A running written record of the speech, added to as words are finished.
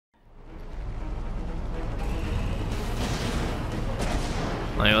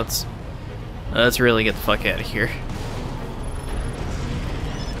Like, let's really get the fuck out of here.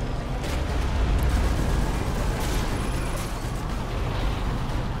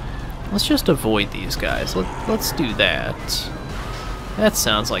 Let's just avoid these guys. Let's do that. That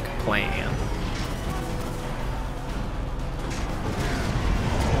sounds like a plan.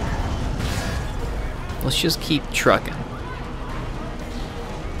 Let's just keep trucking.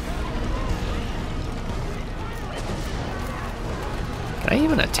 Can I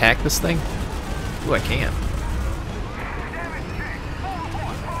even attack this thing? Ooh, I can.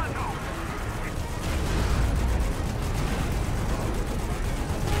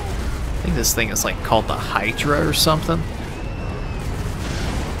 I think this thing is like called the Hydra or something.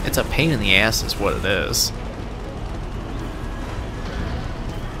 It's a pain in the ass is what it is.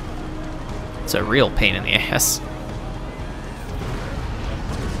 It's a real pain in the ass.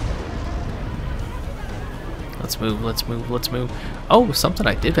 Let's move, let's move, let's move. Oh, something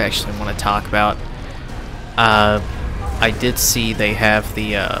I did actually want to talk about. I did see they have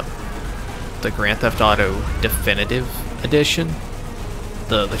the Grand Theft Auto Definitive Edition.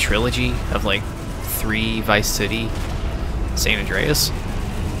 The trilogy of like 3 Vice City, San Andreas.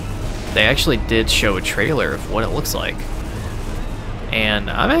 They actually did show a trailer of what it looks like. And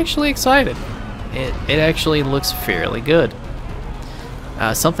I'm actually excited. It actually looks fairly good.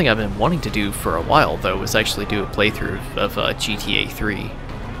 Something I've been wanting to do for a while though is actually do a playthrough of GTA 3.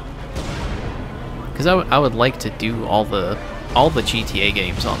 Because I would like to do all the GTA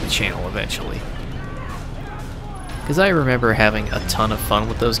games on the channel eventually. Because I remember having a ton of fun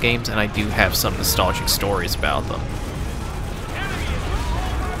with those games, and I do have some nostalgic stories about them.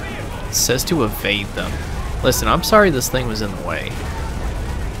 It says to evade them. Listen, I'm sorry this thing was in the way.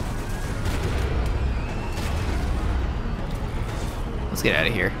 Let's get out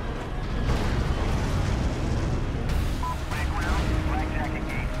of here.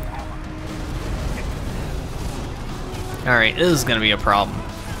 Alright, this is gonna be a problem.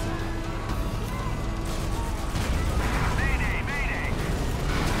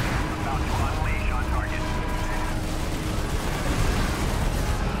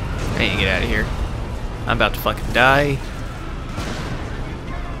 Hey, get out of here. I'm about to fucking die.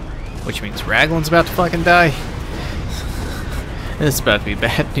 Which means Raglan's about to fucking die. This is about to be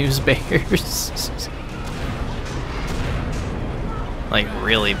bad news bears. Like,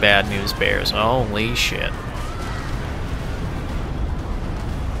 really bad news bears. Holy shit.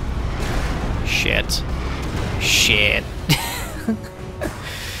 Shit. Shit.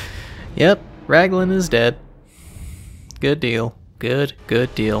 Yep, Raglan is dead. Good deal. Good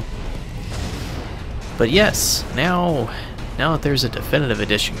deal. But yes, now that there's a definitive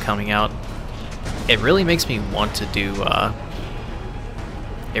edition coming out, it really makes me want to do the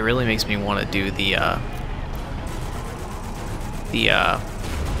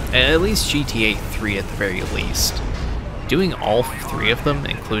at least GTA 3 at the very least. Doing all 3 of them,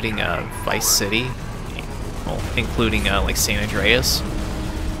 including Vice City, well, including like San Andreas,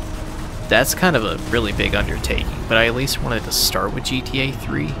 that's kind of a really big undertaking, but I at least wanted to start with GTA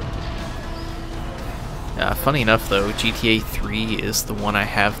 3. Funny enough though, GTA 3 is the one I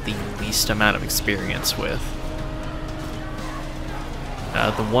have the least amount of experience with.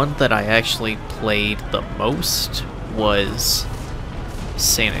 The one that I actually played the most was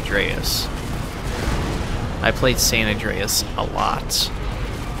San Andreas. I played San Andreas a lot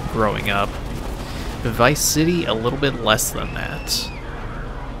growing up. Vice City, a little bit less than that.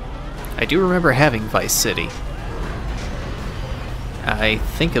 I do remember having Vice City. I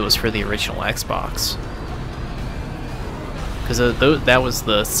think it was for the original Xbox. Because that was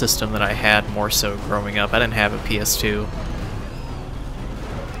the system that I had more so growing up. I didn't have a PS2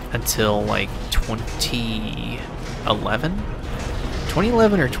 until like 2011?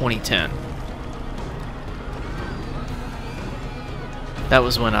 2011 or 2010. That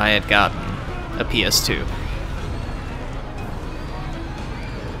was when I had gotten a PS2.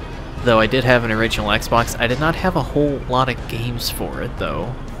 Though I did have an original Xbox, I did not have a whole lot of games for it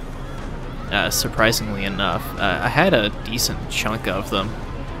though. Surprisingly enough. I had a decent chunk of them.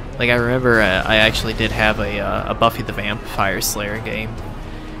 Like I remember I actually did have a Buffy the Vampire Slayer game,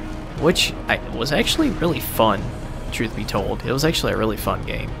 which was actually really fun, truth be told. It was actually a really fun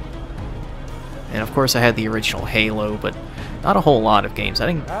game. And of course I had the original Halo, but not a whole lot of games. I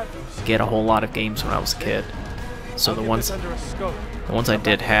didn't get a whole lot of games when I was a kid. So the ones I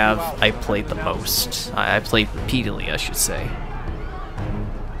did have, I played the most. I played repeatedly, I should say.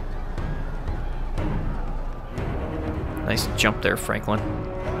 Nice jump there, Franklin.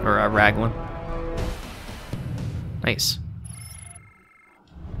 Or Raglan. Nice.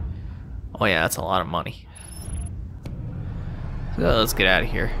 Oh yeah, that's a lot of money. So let's get out of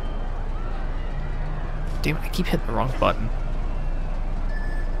here. Damn it, I keep hitting the wrong button.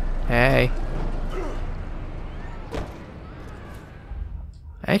 Hey.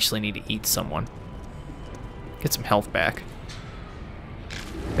 I actually need to eat someone. Get some health back.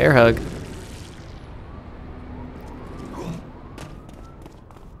 Bear hug.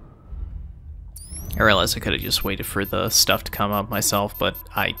 I realized I could have just waited for the stuff to come up myself, but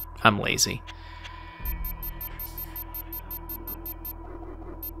I'm lazy.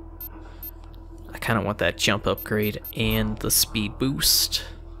 I kind of want that jump upgrade and the speed boost.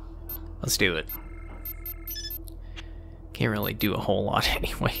 Let's do it. Can't really do a whole lot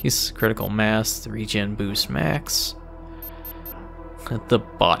anyways. Critical mass, the regen boost max. The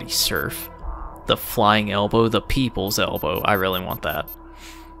body surf. The flying elbow, the people's elbow. I really want that.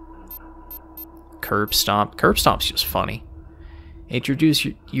 Curb stomp. Curb stomp's just funny. Introduce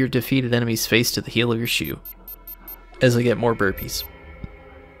your defeated enemy's face to the heel of your shoe as they get more burpees.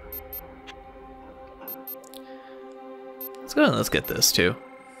 Let's go and let's get this too.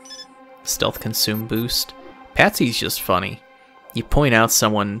 Stealth consume boost. Patsy's just funny. You point out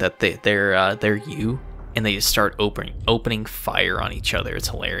someone that they're you, and they just start opening fire on each other. It's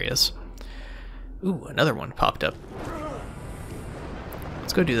hilarious. Ooh, another one popped up.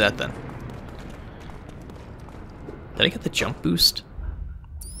 Let's go do that then. Did I get the jump boost?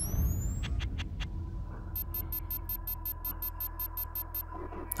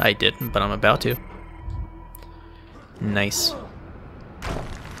 I didn't, but I'm about to. Nice.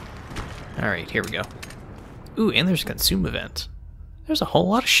 Alright, here we go. Ooh, and there's a consume event. There's a whole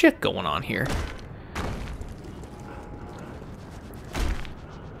lot of shit going on here.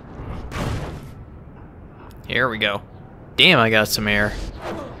 Here we go. Damn, I got some air.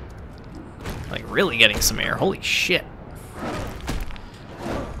 Like, really getting some air. Holy shit.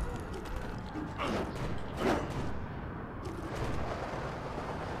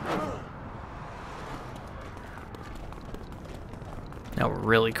 Now we're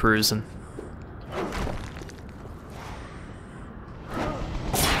really cruising.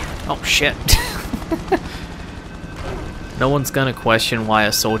 Oh shit. No one's gonna question why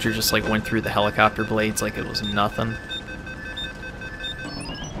a soldier just like went through the helicopter blades like it was nothing.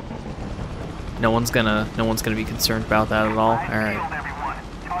 No one's gonna be concerned about that at all. Alright.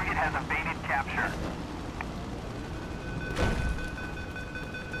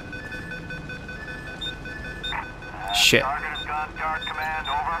 Shit.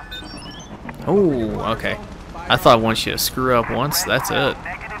 Oh, okay. I thought once you screw up once, that's it.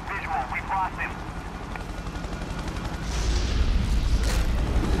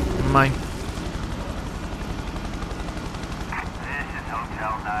 Never mind.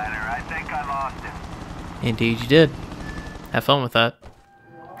 Indeed you did. Have fun with that.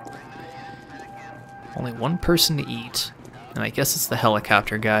 Only one person to eat. And I guess it's the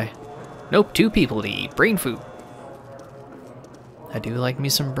helicopter guy. Nope, 2 people to eat. Brain food. I do like me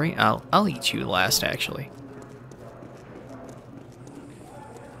some brain. I'll eat you last, actually.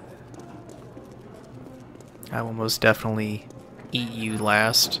 I will most definitely eat you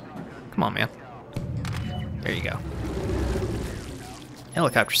last. Come on, man. There you go.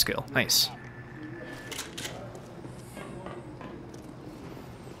 Helicopter skill. Nice.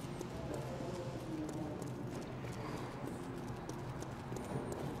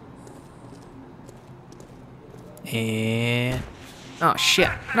 And... oh, shit.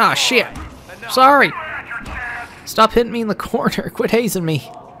 Oh, shit. Sorry. Stop hitting me in the corner. Quit hazing me.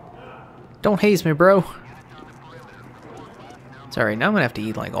 Don't haze me, bro. Sorry, now I'm gonna have to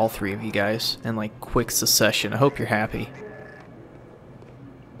eat like all 3 of you guys in like quick succession. I hope you're happy.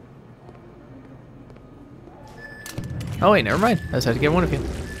 Oh wait, never mind. I just had to get one of you.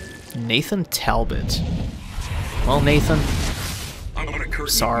 Nathan Talbot. Well, Nathan. I'm gonna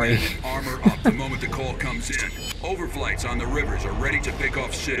sorry. Armor up the moment the call comes in. Overflights on the rivers are ready to pick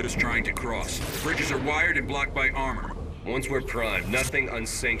off ships trying to cross. Bridges are wired and blocked by armor. Once we're primed, nothing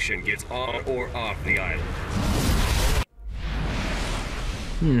unsanctioned gets on or off the island.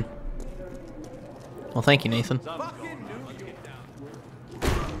 Well, thank you, Nathan.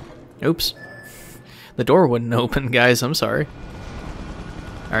 Oops. The door wouldn't open, guys. I'm sorry.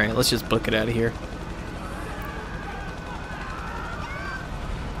 Alright, let's just book it out of here.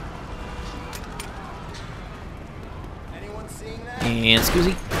 And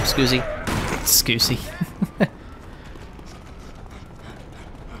Scoozy. Scoozy. Scoozy.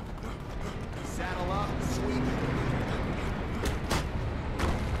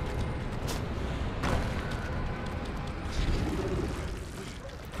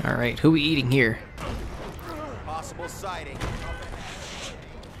 Alright, who we eating here? Possible sighting.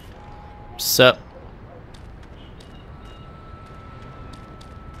 Sup?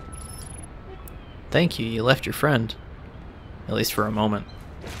 Thank you, you left your friend. At least for a moment.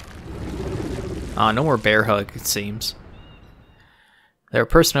 Ah, no more bear hug, it seems. There are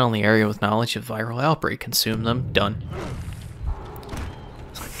personnel in the area with knowledge of viral outbreak. Consume them. Done.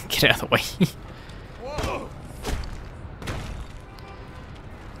 Get out of the way.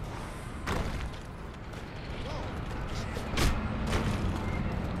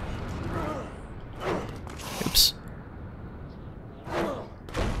 Oops.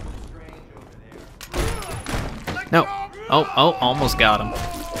 No. Oh, almost got him.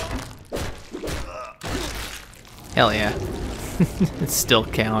 Hell yeah. It's still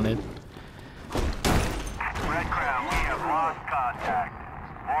counted. Red Crown, we have lost contact.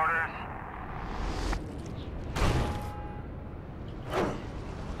 Orders?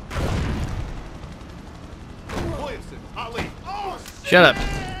 Williamson, Ali. Oh, Shut up.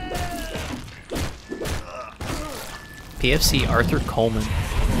 PFC Arthur Coleman.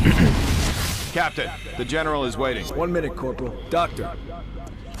 Captain, the General is waiting. 1 minute, Corporal. Doctor.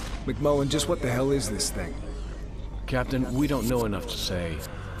 McMullen, just what the hell is this thing? Captain, we don't know enough to say.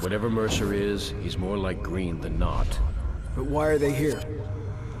 Whatever Mercer is, he's more like green than not. But why are they here?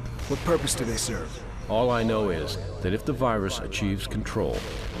 What purpose do they serve? All I know is that if the virus achieves control,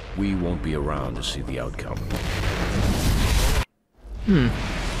 we won't be around to see the outcome.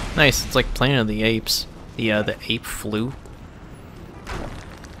 Nice, it's like Planet of the Apes. The ape flu.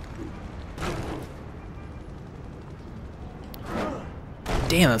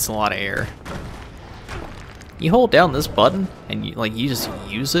 Damn, that's a lot of air. You hold down this button and you just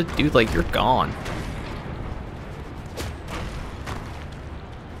use it, dude, like you're gone.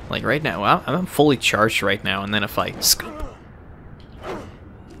 Like right now, I'm fully charged right now, and then if I scoop,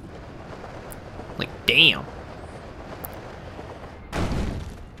 like damn.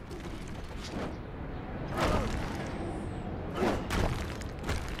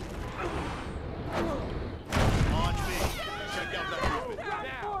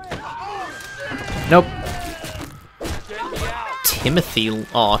 Nope. Timothy.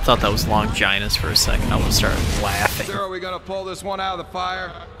 Oh, I thought that was Longinus for a second. I almost started laughing. Sir, are we gonna pull this one out of the fire?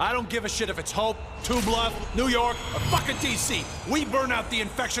 I don't give a shit if it's Hope, Two Bluff, New York, or fucking DC. We burn out the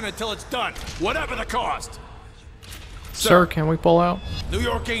infection until it's done, whatever the cost. Sir, can we pull out? New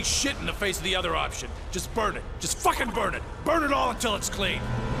York ain't shit in the face of the other option. Just burn it. Just fucking burn it. Burn it all until it's clean.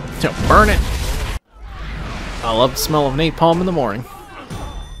 No, burn it. I love the smell of napalm in the morning.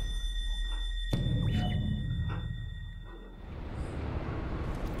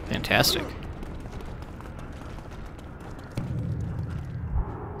 Fantastic.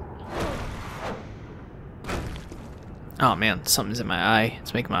 Oh man, something's in my eye.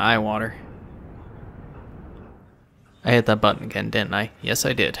 It's making my eye water. I hit that button again, didn't I? Yes,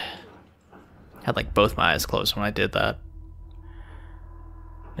 I did. Had like both my eyes closed when I did that.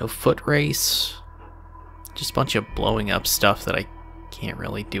 No foot race. Just a bunch of blowing up stuff that I can't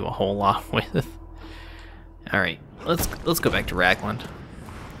really do a whole lot with. Alright, let's go back to Raglan.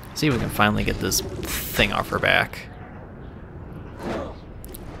 See if we can finally get this thing off her back.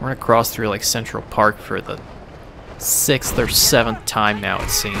 We're gonna cross through like Central Park for the 6th or 7th time now, it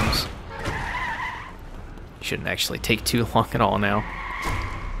seems. Shouldn't actually take too long at all now.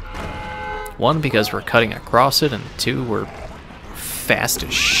 1, because we're cutting across it, and 2, we're fast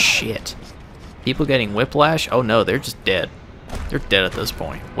as shit. People getting whiplash? Oh no, they're just dead. They're dead at this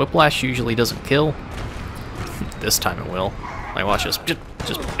point. Whiplash usually doesn't kill. This time it will. Like, watch this.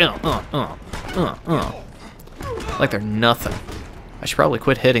 Like they're nothing. I should probably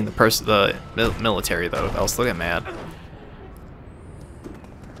quit hitting the military though, else they'll get mad.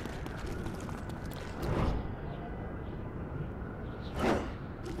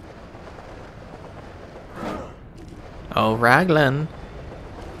 Oh, Raglan,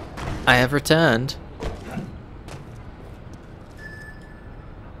 I have returned.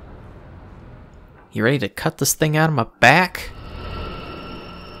 You ready to cut this thing out of my back?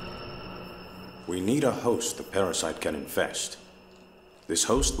 We need a host the parasite can infest. This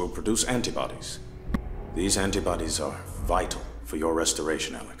host will produce antibodies. These antibodies are vital for your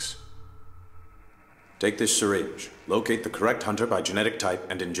restoration, Alex. Take this syringe, locate the correct hunter by genetic type,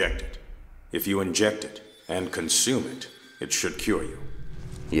 and inject it. If you inject it and consume it, it should cure you.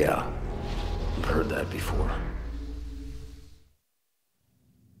 Yeah, I've heard that before.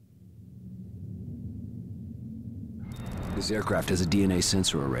 This aircraft has a DNA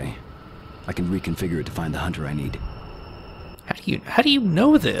sensor array. I can reconfigure it to find the hunter I need. How do you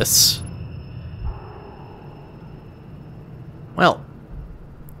know this? Well,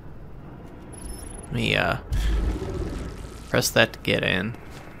 let me press that to get in.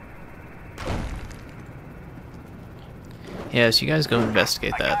 Yeah, so you guys go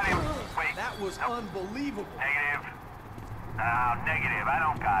investigate that. That was was unbelievable. Negative. Negative. I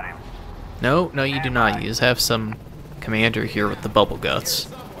don't got him. No, you do not. You just have some commander here with the bubble guts.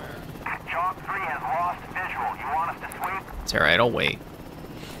 Chalk 3 has lost visual. You want us to sweep? It's alright, I'll wait.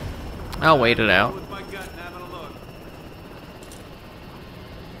 I'll wait it out.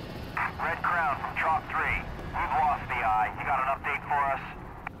 Red Crown from Chalk 3. We've lost the eye. You got an update for us?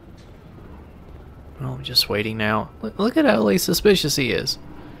 Well, I'm just waiting now. Look at how suspicious he is.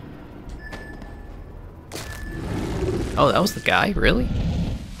 Oh, that was the guy? Really?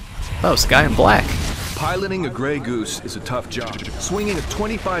 Oh, it was the guy in black. Piloting a Grey Goose is a tough job. Swinging a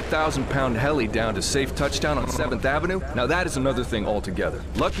 25,000-pound heli down to safe touchdown on 7th Avenue, now that is another thing altogether.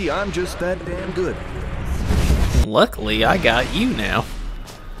 Lucky I'm just that damn good. Luckily, I got you now.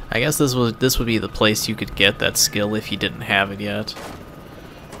 I guess this would be the place you could get that skill if you didn't have it yet.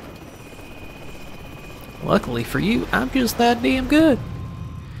 Luckily for you, I'm just that damn good.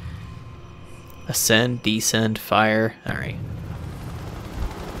 Ascend, descend, fire. Alright.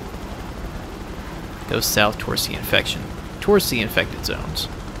 Go south towards the infected zones.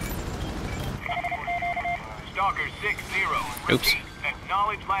 Stalker 6-0. Oops.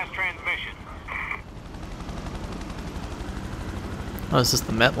 Acknowledge last transmission. Oh, is this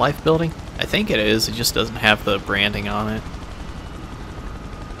the MetLife building? I think it is. It just doesn't have the branding on it.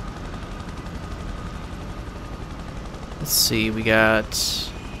 Let's see, we got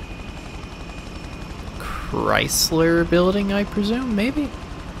Chrysler building, I presume, maybe?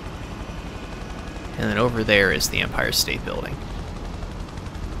 And then over there is the Empire State Building.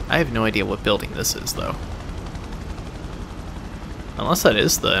 I have no idea what building this is, though. Unless that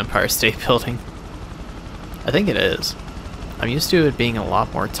is the Empire State Building. I think it is. I'm used to it being a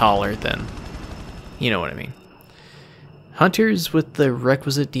lot more taller than... You know what I mean. Hunters with the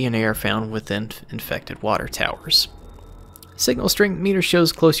requisite DNA are found within infected water towers. Signal strength meter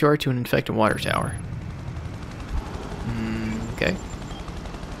shows close you are to an infected water tower. Okay.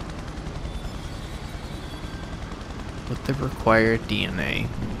 With the required DNA.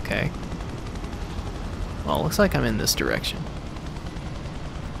 Okay. Well, it looks like I'm in this direction.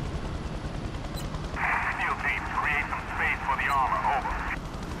 Steel team, create some space for the armor.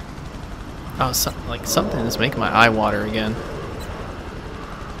 Over. Oh, something is making my eye water again.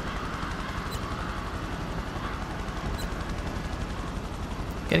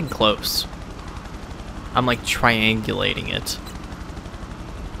 Getting close. I'm like triangulating it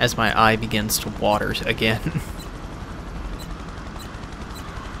as my eye begins to water again.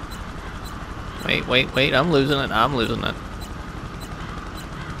 Wait, I'm losing it.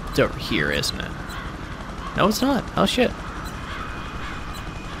 It's over here, isn't it? No, it's not. Oh, shit.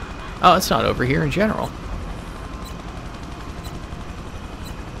 Oh, it's not over here in general.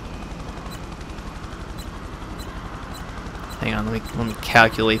 Hang on, let me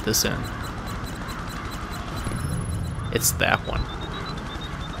calculate this in. It's that one.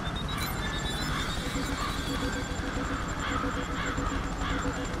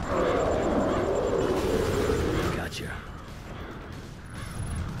 Gotcha.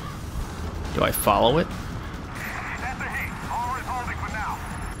 Do I follow it? That's a hit. All is holding for now.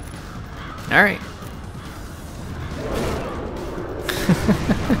 Alright.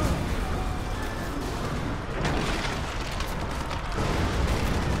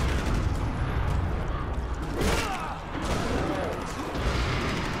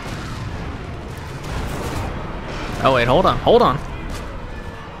 Oh wait, hold on.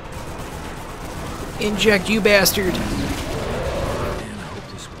 Inject, you bastard! Damn, I hope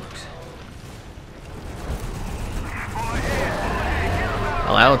this works.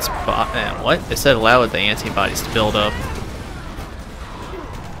 Allow its what? It said allow the antibodies to build up.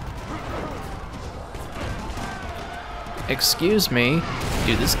 Excuse me.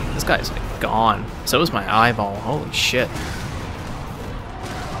 Dude, this guy's like gone. So is my eyeball. Holy shit.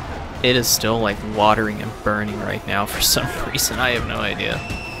 It is still like watering and burning right now for some reason. I have no idea.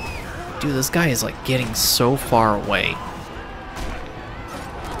 Dude, this guy is like getting so far away.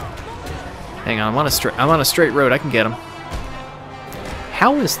 Hang on, I'm on a straight road. I can get him.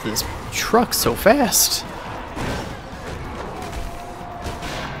 How is this truck so fast?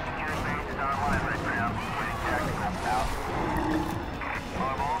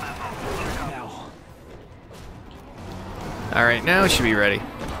 Alright, now it should be ready.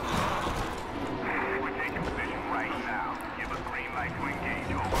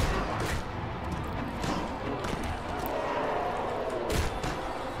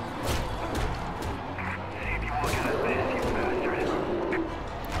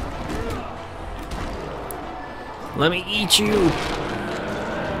 Let me eat you!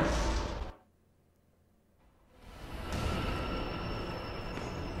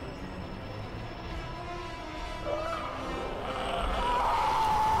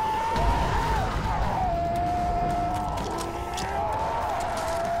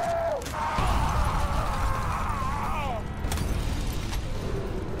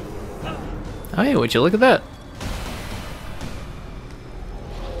 Hey, would you look at that?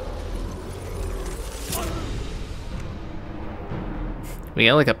 We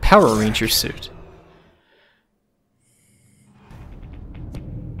got like a Power Ranger suit.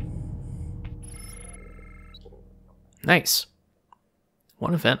 Nice.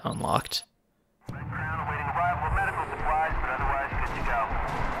 One event unlocked.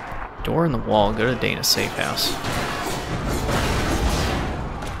 Door in the wall. Go to Dana's safe house.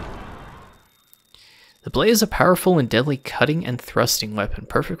 The blade is a powerful and deadly cutting and thrusting weapon,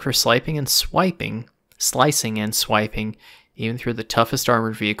 perfect for slicing and swiping, even through the toughest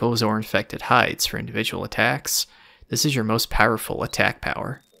armored vehicles or infected hides. For individual attacks, this is your most powerful attack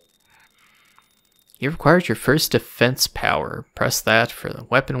power. You've acquired your first defense power. Press that for the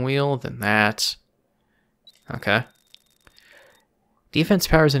weapon wheel, then that. Okay. Defense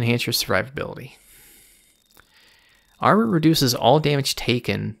powers enhance your survivability. Armor reduces all damage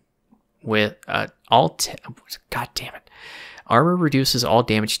taken with God damn it. Armor reduces all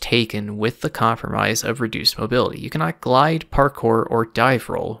damage taken with the compromise of reduced mobility. You cannot glide, parkour, or dive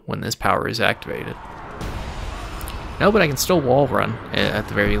roll when this power is activated. No, but I can still wall run at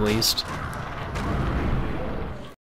the very least.